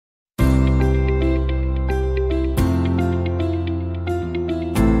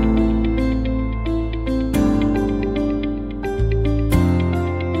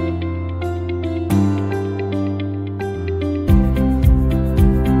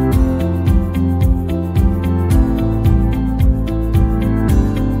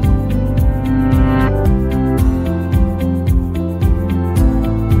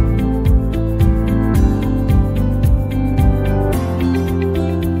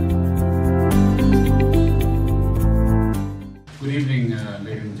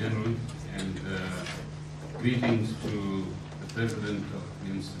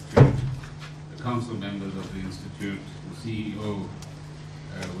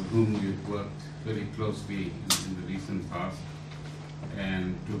whom we've worked very closely in the recent past,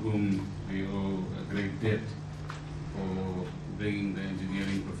 and to whom we owe a great debt for bringing the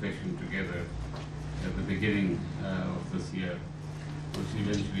engineering profession together at the beginning of this year, which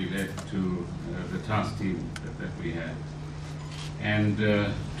eventually led to the task team that we had. And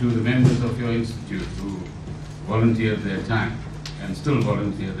to the members of your institute who volunteered their time and still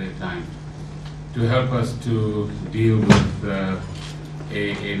volunteer their time to help us to deal with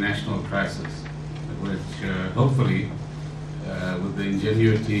a national crisis, which hopefully, with the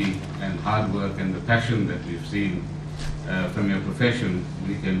ingenuity and hard work and the passion that we've seen from your profession,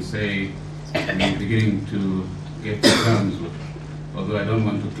 we can say we're beginning to get to terms with, although I don't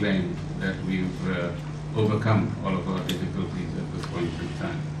want to claim that we've overcome all of our difficulties at this point in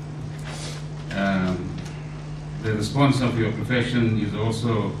time. The response of your profession is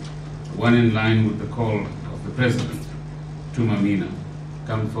also one in line with the call of the President to Mamina.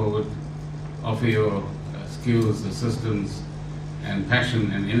 Come forward, offer your skills, assistance, and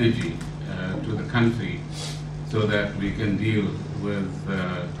passion and energy to the country so that we can deal with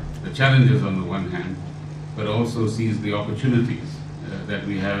the challenges on the one hand, but also seize the opportunities that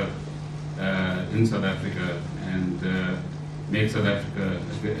we have in South Africa and make South Africa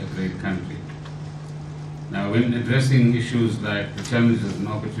a great country. Now, when addressing issues like the challenges and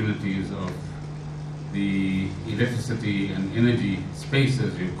opportunities of the electricity and energy space,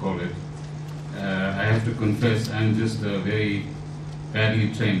 as you call it, I have to confess I'm just a very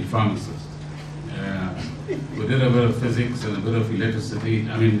badly trained pharmacist. We did a bit of physics and a bit of electricity,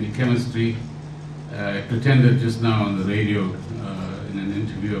 chemistry. I pretended just now on the radio in an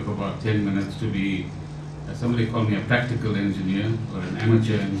interview of about 10 minutes to be, somebody called me a practical engineer or an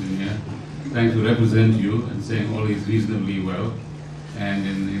amateur engineer, trying to represent you and saying all is reasonably well and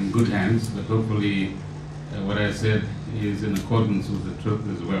in good hands, but hopefully what I said is in accordance with the truth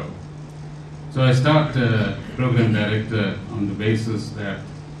as well. So I start program director on the basis that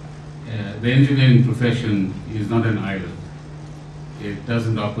the engineering profession is not an island. It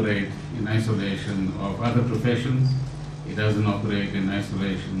doesn't operate in isolation of other professions. It doesn't operate in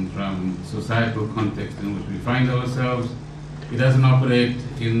isolation from societal context in which we find ourselves. It doesn't operate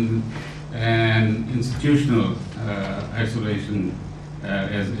in an institutional isolation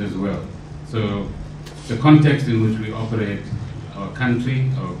as well. So the context in which we operate our country,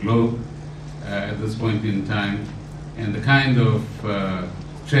 our globe, at this point in time, and the kind of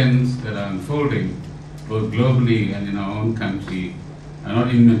trends that are unfolding both globally and in our own country are not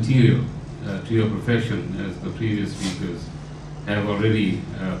immaterial to your profession, as the previous speakers have already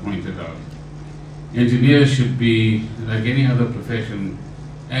pointed out. Engineers should be, like any other profession,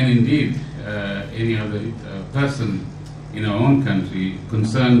 and indeed any other person in our own country,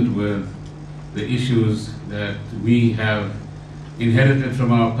 concerned with the issues that we have inherited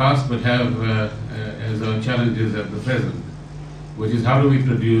from our past but have as our challenges at the present, which is how do we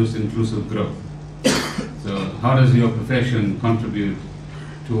produce inclusive growth? So how does your profession contribute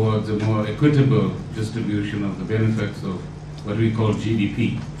towards a more equitable distribution of the benefits of what we call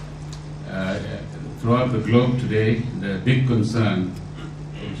GDP? Throughout the globe today, the big concern,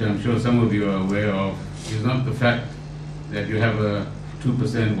 which I'm sure some of you are aware of, is not the fact that you have a 2%,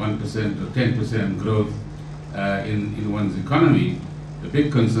 1%, or 10% growth in one's economy. The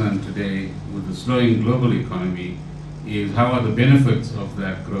big concern today with the slowing global economy is how are the benefits of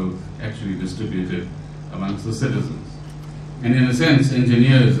that growth actually distributed amongst the citizens. And in a sense,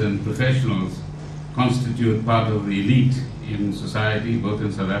 engineers and professionals constitute part of the elite in society, both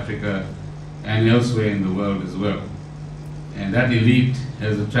in South Africa and elsewhere in the world as well. And that elite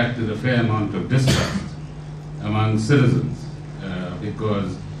has attracted a fair amount of distrust among citizens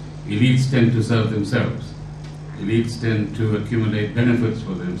because elites tend to serve themselves. Elites tend to accumulate benefits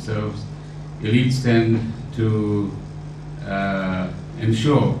for themselves. Elites tend to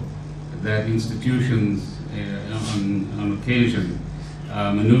ensure that institutions on occasion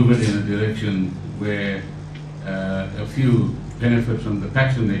are maneuvered in a direction where a few benefit from the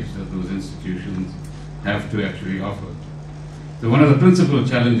patronage that those institutions have to actually offer. So one of the principal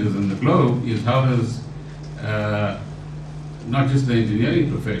challenges in the globe is how does not just the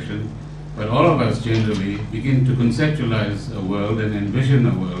engineering profession, but all of us generally begin to conceptualize a world and envision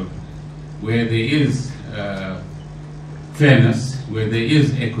a world where there is fairness, where there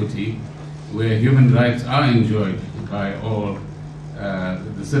is equity, where human rights are enjoyed by all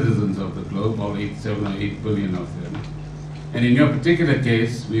the citizens of the globe, all 7 or 8 billion of them. And in your particular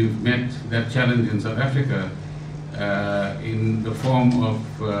case, we've met that challenge in South Africa in the form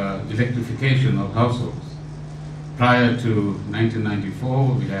of electrification of households. Prior to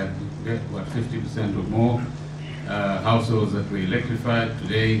 1994, we had, what, 50% or more households that were electrified.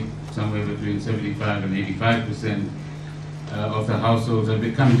 Today, somewhere between 75 and 85% of the households have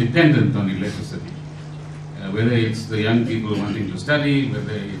become dependent on electricity. Whether it's the young people wanting to study,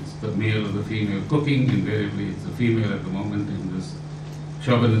 whether it's the male or the female cooking, invariably it's the female at the moment in this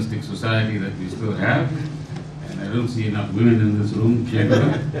chauvinistic society that we still have. And I don't see enough women in this room,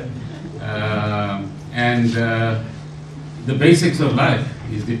 generally. The basics of life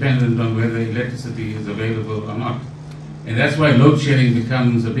is dependent on whether electricity is available or not. And that's why load shedding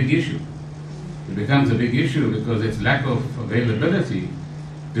becomes a big issue. It becomes a big issue because its lack of availability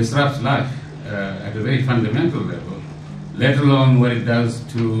disrupts life at a very fundamental level, let alone what it does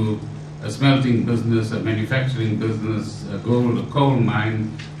to a smelting business, a manufacturing business, a coal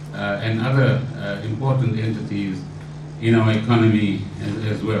mine, and other important entities in our economy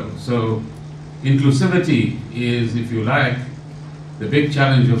as well. So inclusivity is, if you like, the big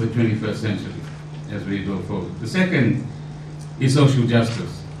challenge of the 21st century as we go forward. The second is social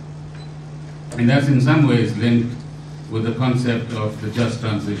justice. And that's in some ways linked with the concept of the just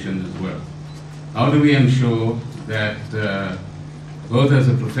transition as well. How do we ensure that both as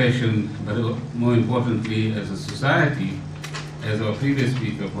a profession, but more importantly as a society, as our previous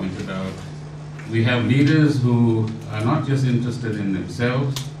speaker pointed out, we have leaders who are not just interested in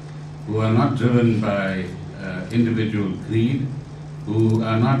themselves, who are not driven by individual greed, who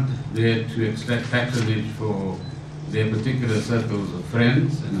are not there to extract patronage for their particular circles of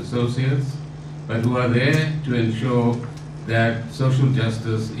friends and associates, but who are there to ensure that social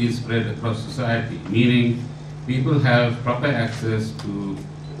justice is spread across society, meaning people have proper access to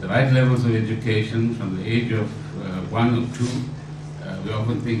the right levels of education from the age of 1 or 2. We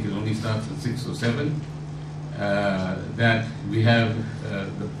often think it only starts at 6 or 7. That we have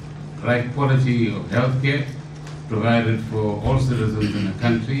the right quality of healthcare provided for all citizens in the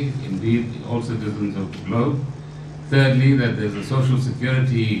country, indeed all citizens of the globe. Thirdly, that there's a social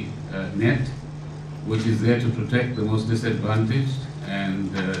security net which is there to protect the most disadvantaged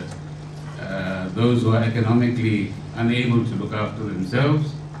and those who are economically unable to look after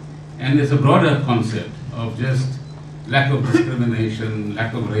themselves. And there's a broader concept of just lack of discrimination,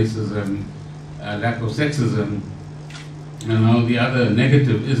 lack of racism, lack of sexism, and all the other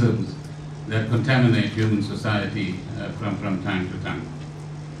negative isms that contaminate human society from time to time.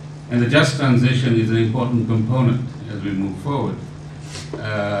 And the just transition is an important component as we move forward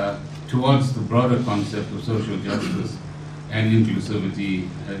towards the broader concept of social justice and inclusivity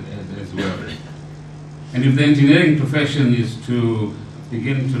as well. And if the engineering profession is to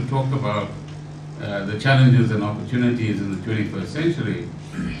begin to talk about the challenges and opportunities in the 21st century,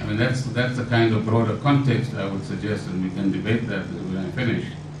 I mean, that's the kind of broader context I would suggest, and we can debate that when I finish,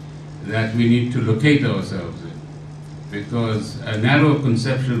 that we need to locate ourselves in. Because a narrow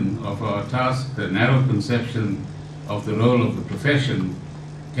conception of our task, a narrow conception of the role of the profession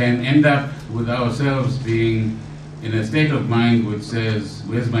can end up with ourselves being in a state of mind which says,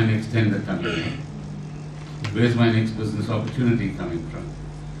 where's my next tender coming from? Where's my next business opportunity coming from?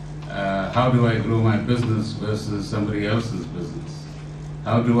 How do I grow my business versus somebody else's business?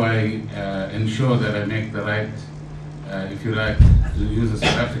 How do I ensure that I make the right, if you like, to use a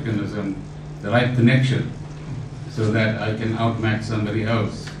South Africanism, the right connection so that I can outmatch somebody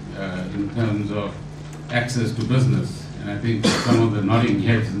else in terms of access to business? And I think some of the nodding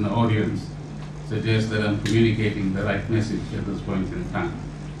heads in the audience suggest that I'm communicating the right message at this point in time.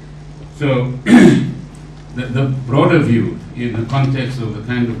 So the broader view in the context of the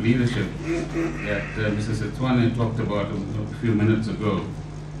kind of leadership that Mr. Setswane talked about a few minutes ago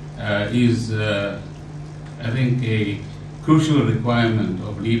is, I think, a crucial requirement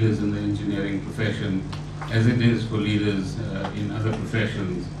of leaders in the engineering profession, as it is for leaders in other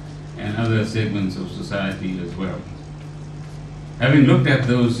professions and other segments of society as well. Having looked at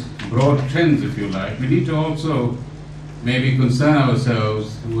those broad trends, if you like, we need to also maybe concern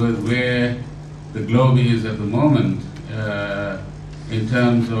ourselves with where the globe is at the moment in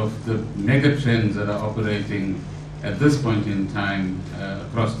terms of the mega trends that are operating at this point in time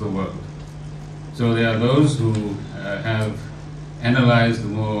across the world. So there are those who have analyzed the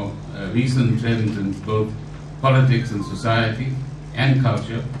more recent trends in both politics and society and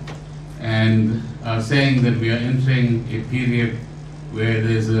culture, and are saying that we are entering a period where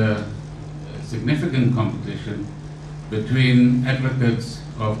there's a significant competition between advocates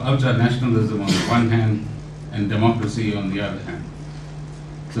of ultranationalism on the one hand and democracy on the other hand.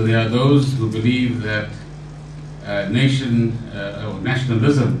 So there are those who believe that nation or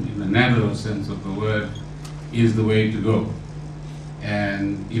nationalism in the narrow sense of the word is the way to go.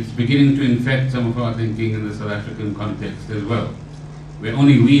 And it's beginning to infect some of our thinking in the South African context as well, where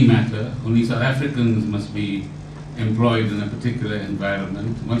only we matter, only South Africans must be employed in a particular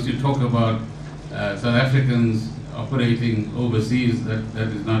environment. Once you talk about South Africans operating overseas,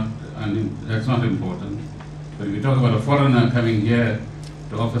 that's not important. But if you talk about a foreigner coming here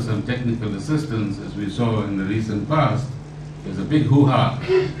to offer some technical assistance, as we saw in the recent past, there's a big hoo-ha.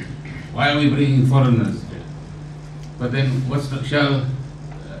 Why are we bringing foreigners here? But then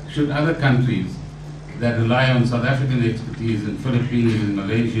should other countries that rely on South African expertise in Philippines, in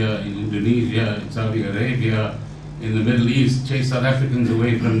Malaysia, in Indonesia, in Saudi Arabia, in the Middle East, chase South Africans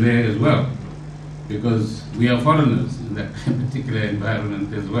away from there as well? Because we are foreigners in that particular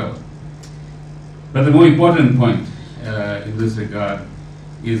environment as well. But the more important point in this regard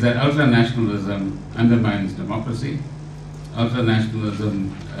is that ultranationalism undermines democracy.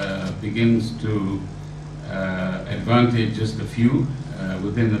 Ultranationalism begins to advantage just a few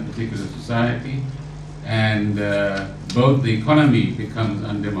within a particular society, and both the economy becomes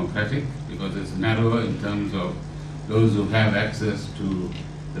undemocratic because it's narrower in terms of those who have access to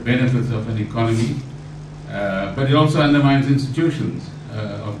the benefits of an economy, but it also undermines institutions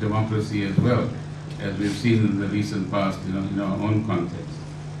of democracy as well, as we've seen in the recent past in our own context.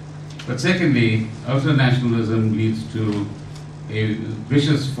 But secondly, ultranationalism leads to a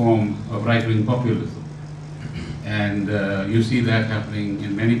vicious form of right-wing populism. And you see that happening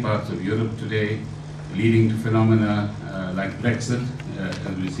in many parts of Europe today, leading to phenomena like Brexit,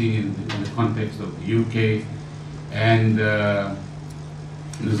 as we see in the context of the UK, and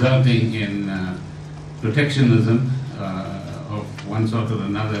resulting in protectionism of one sort or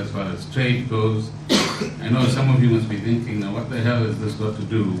another as far as trade goes. I know some of you must be thinking, now what the hell has this got to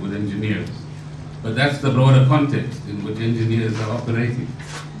do with engineers? But that's the broader context in which engineers are operating.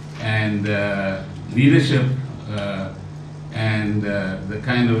 And leadership and the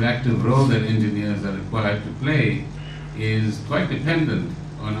kind of active role that engineers are required to play is quite dependent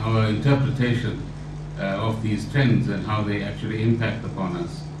on our interpretation of these trends and how they actually impact upon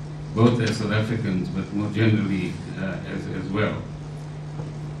us, both as South Africans, but more generally as well.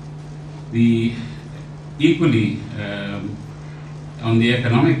 Equally, on the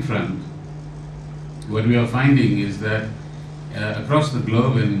economic front, what we are finding is that across the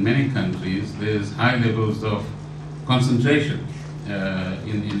globe and in many countries, there's high levels of concentration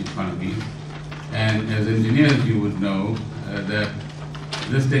in economies. And as engineers, you would know that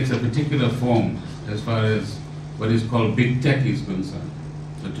this takes a particular form as far as what is called big tech is concerned.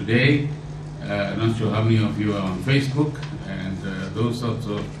 So today, I'm not sure how many of you are on Facebook and those sorts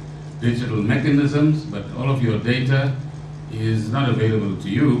of digital mechanisms, but all of your data is not available to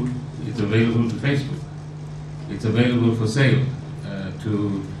you, it's available to Facebook. It's available for sale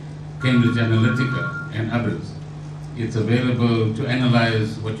to Cambridge Analytica and others. It's available to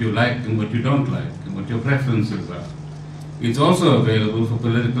analyze what you like and what you don't like and what your preferences are. It's also available for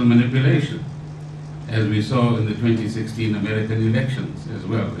political manipulation, as we saw in the 2016 American elections as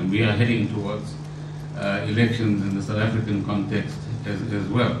well. And we are heading towards elections in the South African context as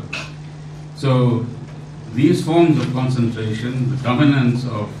well. So these forms of concentration, the dominance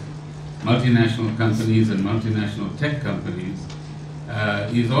of multinational companies and multinational tech companies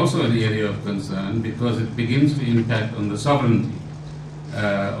is also an area of concern because it begins to impact on the sovereignty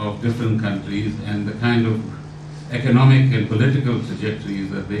of different countries and the kind of economic and political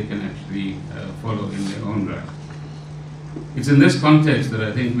trajectories that they can actually follow in their own right. It's in this context that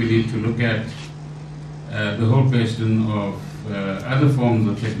I think we need to look at the whole question of other forms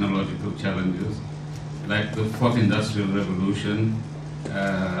of technological challenges, like the fourth industrial revolution,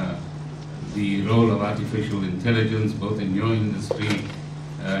 the role of artificial intelligence, both in your industry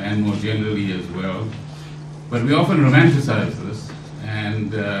and more generally as well. But we often romanticize this,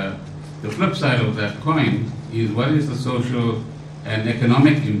 and the flip side of that coin is what is the social and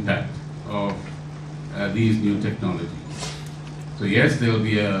economic impact of these new technologies. So yes, there will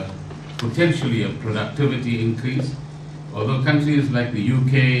be potentially a productivity increase, although countries like the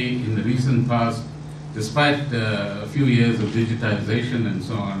UK in the recent past, despite a few years of digitization and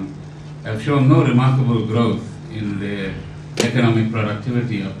so on, have shown no remarkable growth in their economic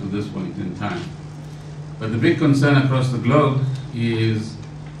productivity up to this point in time. But the big concern across the globe is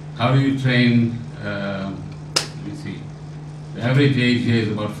how do you train, let me see, the average age here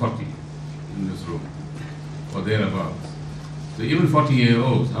is about 40 in this room, or thereabouts. So even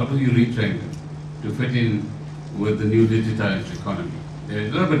 40-year-olds, how do you retrain them to fit in with the new digitized economy? They're a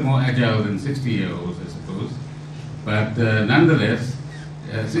little bit more agile than 60-year-olds, I suppose, but nonetheless,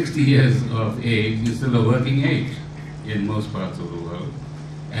 60 years of age is still a working age in most parts of the world.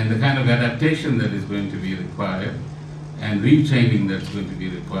 And the kind of adaptation that is going to be required and retraining that's going to be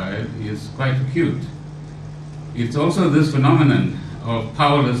required is quite acute. It's also this phenomenon of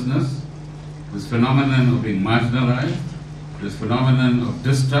powerlessness this phenomenon of being marginalized, this phenomenon of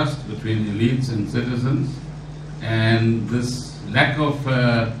distrust between elites and citizens, and this lack of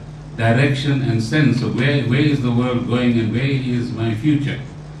direction and sense of where is the world going and where is my future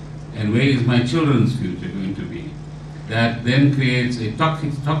and where is my children's future going to be, that then creates a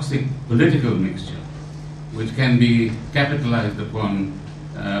toxic political mixture which can be capitalized upon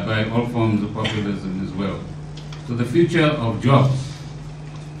by all forms of populism as well. So the future of jobs.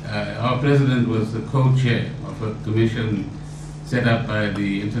 Our president was the co-chair of a commission set up by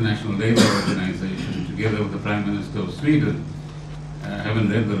the International Labour Organization together with the Prime Minister of Sweden. I haven't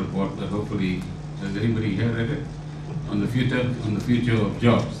read the report, but hopefully, has anybody here read it? On the future of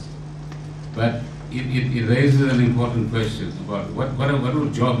jobs. But it raises an important question about what will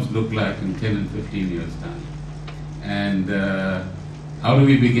jobs look like in 10 and 15 years' time? And how do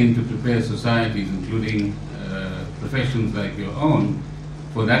we begin to prepare societies, including professions like your own,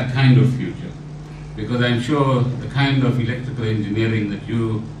 for that kind of future? Because I'm sure the kind of electrical engineering that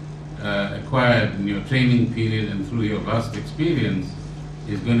you acquired in your training period and through your vast experience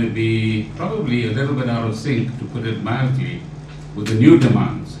is going to be probably a little bit out of sync, to put it mildly, with the new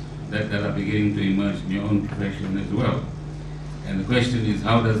demands that are beginning to emerge in your own profession as well. And the question is,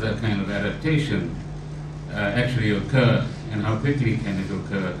 how does that kind of adaptation actually occur, and how quickly can it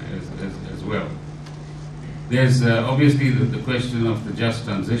occur as well? There's obviously the question of the just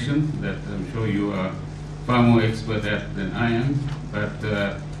transition that I'm sure you are far more expert at than I am,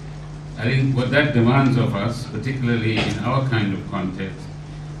 but I think what that demands of us, particularly in our kind of context,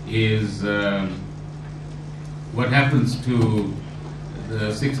 is what happens to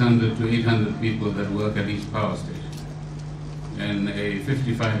the 600 to 800 people that work at each power station. And a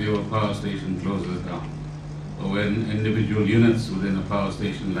 55-year-old power station closes down, or when individual units within a power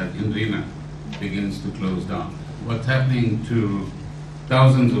station like Indrina begins to close down. What's happening to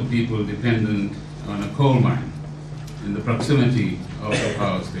thousands of people dependent on a coal mine in the proximity of the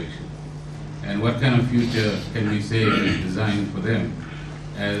power station? And what kind of future can we say is designed for them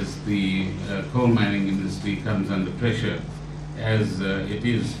as the coal mining industry comes under pressure, as it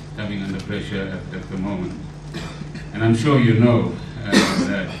is coming under pressure at the moment? And I'm sure you know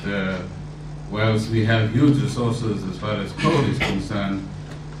that whilst we have huge resources as far as coal is concerned,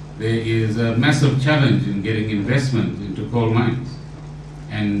 there is a massive challenge in getting investment into coal mines,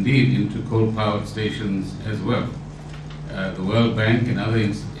 and indeed into coal-powered stations as well. The World Bank and other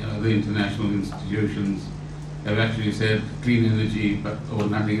international institutions have actually said clean energy or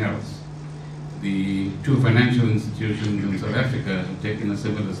nothing else. The two financial institutions in South Africa have taken a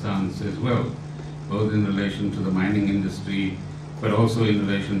similar stance as well, both in relation to the mining industry, but also in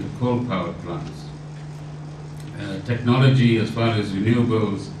relation to coal-powered plants. Technology as far as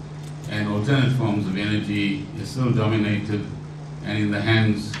renewables and alternate forms of energy is still dominated and in the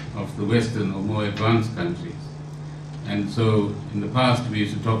hands of the Western or more advanced countries. And so in the past we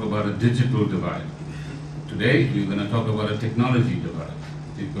used to talk about a digital divide. Today we're going to talk about a technology divide,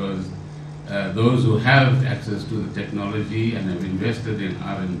 because those who have access to the technology and have invested in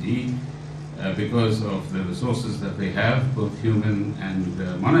R&D because of the resources that they have, both human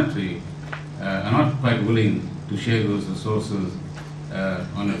and monetary, are not quite willing to share those resources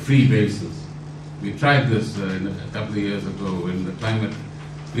on a free basis. We tried this a couple of years ago when the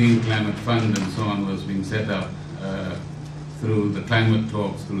Green Climate Fund and so on was being set up through the climate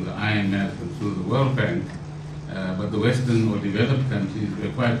talks, through the IMF and through the World Bank, but the Western or developed countries were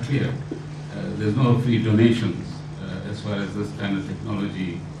quite clear. There's no free donations as far as this kind of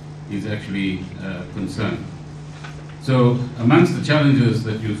technology is actually concerned. So amongst the challenges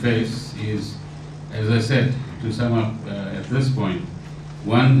that you face is, as I said, to sum up at this point,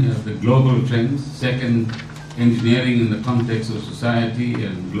 one, the global trends. Second, engineering in the context of society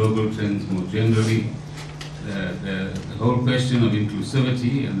and global trends more generally. The whole question of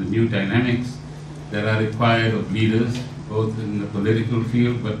inclusivity and the new dynamics that are required of leaders, both in the political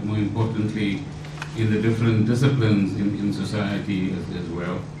field, but more importantly, in the different disciplines in society as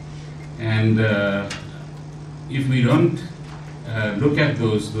well. And if we don't look at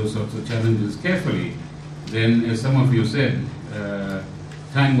those sorts of challenges carefully, then, as some of you said,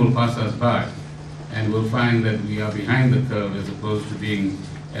 time will pass us by, and we'll find that we are behind the curve as opposed to being,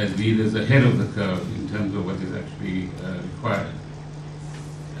 as leaders, ahead of the curve in terms of what is actually required.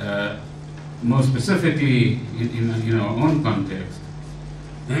 More specifically, in our own context,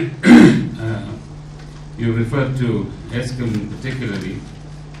 you referred to ESCOM particularly.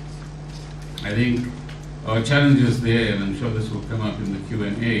 I think our challenges there, and I'm sure this will come up in the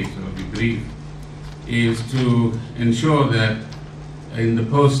Q&A, so I'll be brief, is to ensure that in the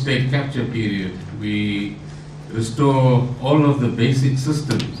post-state capture period, we restore all of the basic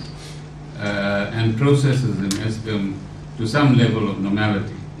systems and processes in Eskom to some level of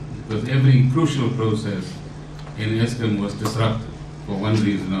normality, because every crucial process in Eskom was disrupted for one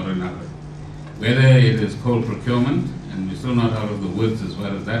reason or another. Whether it is coal procurement, and we're still not out of the woods as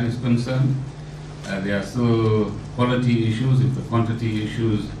far as that is concerned. There are still quality issues, if the quantity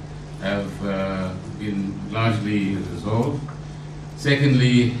issues have been largely resolved.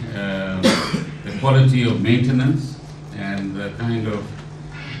 Secondly, the quality of maintenance and the kind of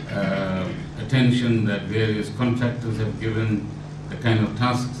attention that various contractors have given, the kind of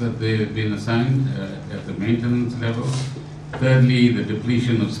tasks that they have been assigned at the maintenance level. Thirdly, the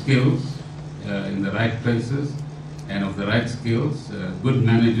depletion of skills in the right places and of the right skills. Good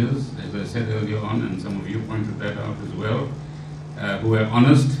managers, as I said earlier on, and some of you pointed that out as well, who are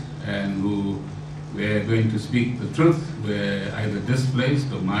honest and who were going to speak the truth, were either displaced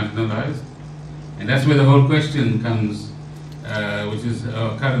or marginalized. And that's where the whole question comes, which is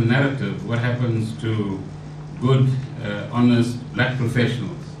our current narrative. What happens to good, honest black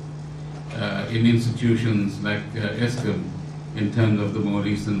professionals in institutions like Eskom in terms of the more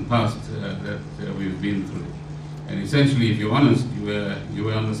recent past that we've been through? And essentially, if you're honest, you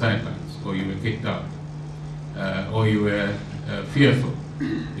were on the sidelines, or you were kicked out, or you were fearful,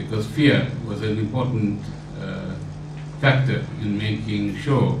 because fear was an important factor in making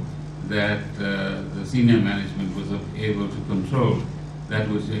sure that the senior management was able to control that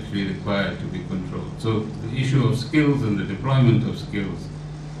which actually required to be controlled. So the issue of skills and the deployment of skills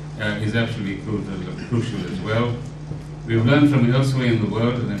is absolutely crucial as well. We've learned from elsewhere in the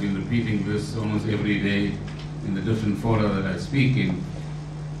world, and I've been repeating this almost every day in the different fora that I speak in,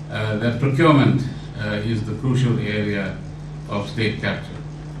 that procurement is the crucial area of state capture.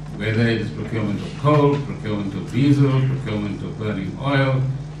 Whether it is procurement of coal, procurement of diesel, procurement of burning oil,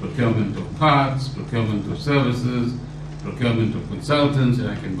 procurement of parts, procurement of services, procurement of consultants, and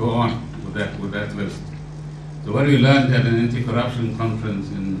I can go on with that list. So what we learned at an anti-corruption conference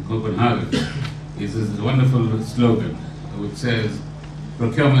in Copenhagen is this wonderful slogan which says,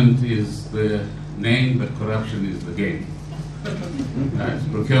 procurement is the name, but corruption is the game.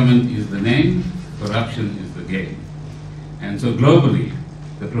 Procurement is the name, corruption is the game. And so globally,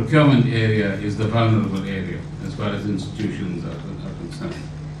 the procurement area is the vulnerable area as far as institutions are concerned.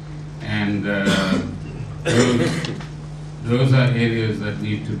 And those are areas that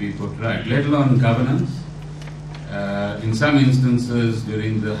need to be put right, let alone governance. In some instances,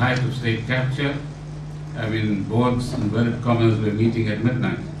 during the height of state capture, I mean, boards, inverted commas, were meeting at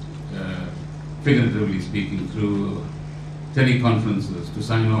midnight, figuratively speaking, through teleconferences to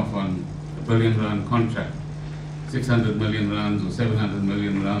sign off on a R1 billion contract, 600 million rands or 700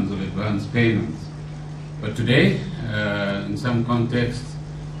 million rands of advance payments. But today, in some contexts,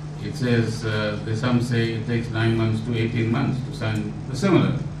 it says, some say it takes 9 months to 18 months to sign a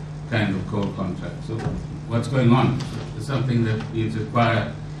similar kind of coal contract. So what's going on? It's something that needs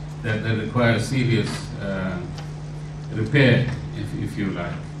that requires serious repair, if you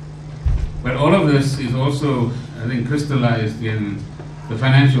like. But all of this is also, I think, crystallized in the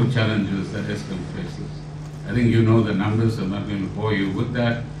financial challenges that Eskom faces. I think you know the numbers, I'm not going to bore you with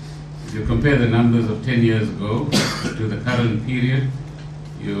that. If you compare the numbers of 10 years ago to the current period,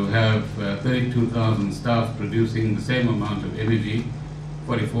 you have 32,000 staff producing the same amount of energy,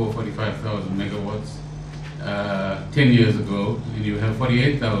 45,000 megawatts 10 years ago, and you have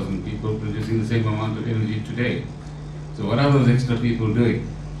 48,000 people producing the same amount of energy today. So what are those extra people doing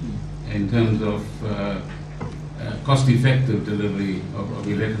in terms of cost-effective delivery of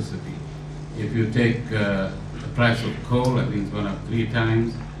electricity? If you take the price of coal, I think it's gone up 3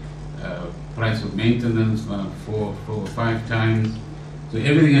 times, price of maintenance gone up 4 or 5 times. So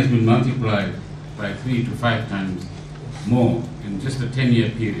everything has been multiplied by 3 to 5 times more in just a 10-year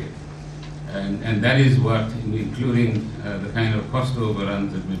period. And that is what, including the kind of cost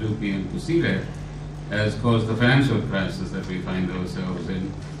overruns at Medupi and Kusile, has caused the financial crisis that we find ourselves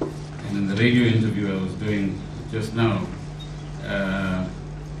in. And in the radio interview I was doing just now, the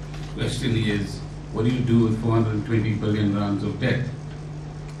question is, what do you do with 420 billion rands of debt?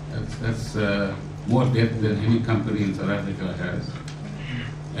 That's more debt than any company in South Africa has.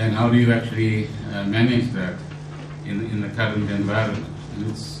 And how do you actually manage that in the current environment?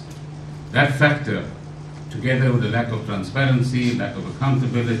 And it's that factor, together with the lack of transparency, lack of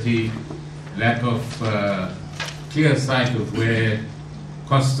accountability, lack of clear sight of where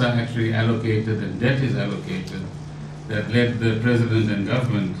costs are actually allocated and debt is allocated, that led the President and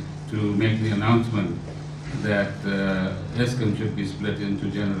government to make the announcement that Eskom should be split into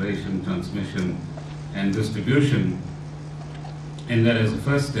generation, transmission, and distribution. And that as a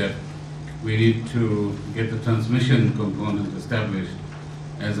first step, we need to get the transmission component established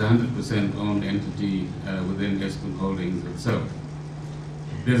as a 100% owned entity within Eskom Holdings itself.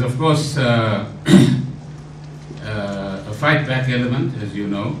 There's, of course, a fight-back element, as you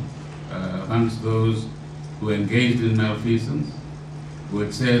know, amongst those who engaged in malfeasance,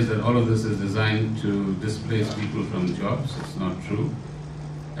 which says that all of this is designed to displace people from jobs. It's not true.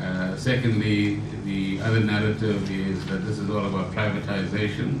 Secondly, the other narrative is that this is all about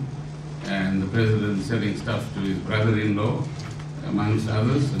privatization and the president selling stuff to his brother-in-law, amongst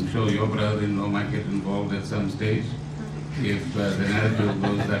others. I'm sure your brother-in-law might get involved at some stage if the narrative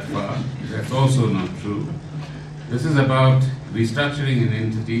goes that far. That's also not true. This is about restructuring an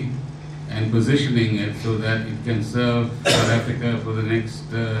entity and positioning it so that it can serve South Africa for the next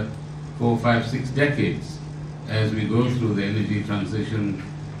 4, 5, 6 decades as we go through the energy transition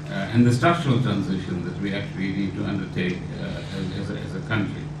and the structural transition that we actually need to undertake as a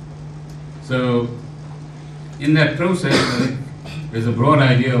country. So in that process, I think there's a broad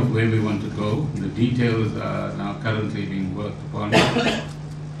idea of where we want to go. The details are now currently being worked upon,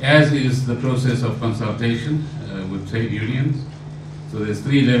 as is the process of consultation with trade unions. So there's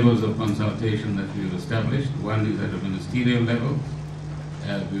 3 levels of consultation that we've established. One is at a ministerial level.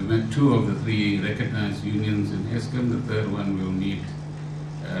 We've met 2 of the 3 recognized unions in Eskom. The third one will meet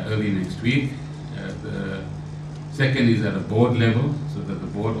early next week. The second is at a board level, so that the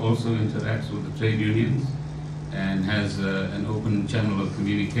board also interacts with the trade unions and has an open channel of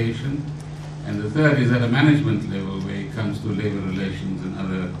communication. And the third is at a management level, where it comes to labor relations and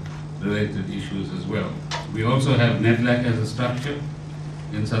other related issues as well. We also have NEDLAC as a structure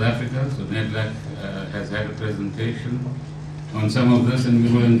in South Africa, so NEDLAC has had a presentation on some of this, and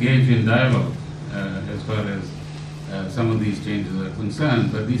we will engage in dialogue as far as some of these changes are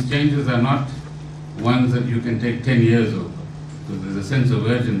concerned. But these changes are not ones that you can take 10 years over, because there's a sense of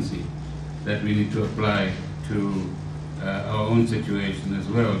urgency that we need to apply to our own situation as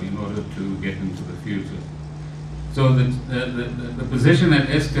well in order to get into the future. So the position at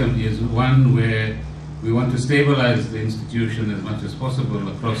Eskom is one where we want to stabilize the institution as much as possible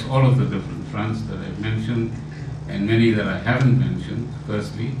across all of the different fronts that I've mentioned and many that I haven't mentioned,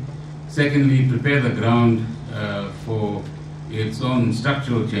 firstly. Secondly, prepare the ground for its own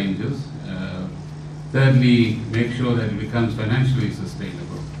structural changes. Thirdly, make sure that it becomes financially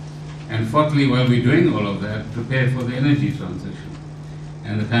sustainable. And fourthly, while we're doing all of that, prepare for the energy transition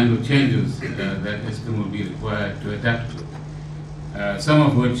and the kind of changes that Eskom will be required to adapt to. Some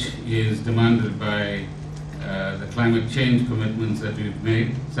of which is demanded by the climate change commitments that we've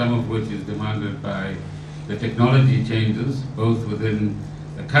made, some of which is demanded by the technology changes, both within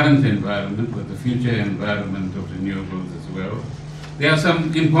the current environment, but the future environment of renewables as well. There are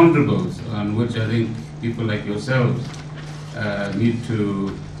some imponderables on which I think people like yourselves need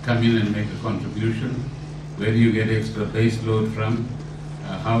to come in and make a contribution. Where do you get extra base load from?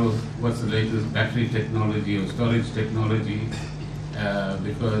 What's the latest battery technology or storage technology?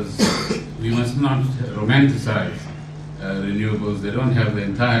 Because we must not romanticize renewables. They don't have the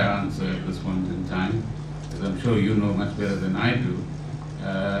entire answer at this point in time, as I'm sure you know much better than I do.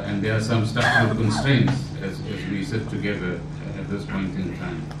 And there are some structural constraints as we sit together at this point in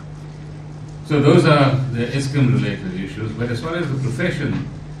time. So those are the Eskom-related issues. But as far as the profession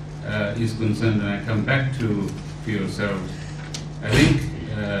is concerned, and I come back to yourselves, I think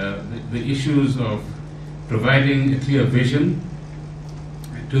the issues of providing a clear vision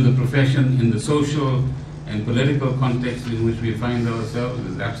to the profession in the social and political context in which we find ourselves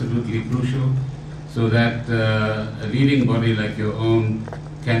is absolutely crucial, so that a leading body like your own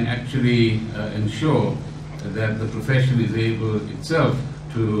can actually ensure that the profession is able itself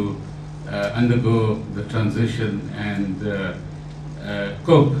to undergo the transition and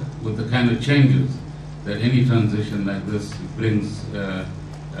cope with the kind of changes that any transition like this brings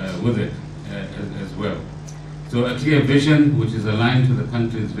with it as well. So a clear vision which is aligned to the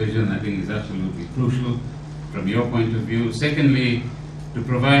country's vision, I think, is absolutely crucial from your point of view. Secondly, to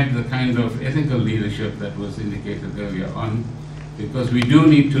provide the kind of ethical leadership that was indicated earlier on, because we do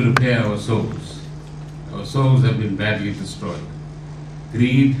need to repair our souls. Our souls have been badly destroyed.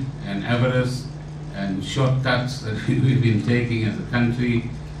 Greed and avarice and shortcuts that we've been taking as a country,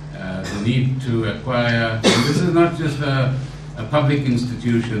 the need to acquire, and this is not just a public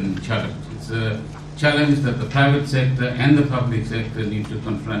institution challenge, it's a challenge that the private sector and the public sector need to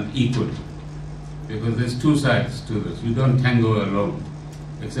confront equally. Because there's 2 sides to this. You don't tango alone,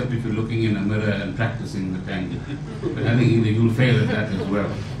 except if you're looking in a mirror and practicing the tango. But I think you'll fail at that as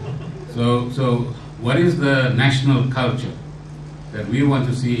well. So what is the national culture that we want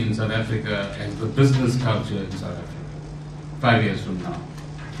to see in South Africa as the business culture in South Africa 5 years from now,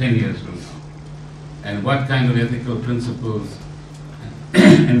 10 years from now? And what kind of ethical principles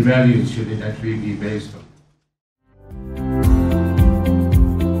and values should it actually be based on?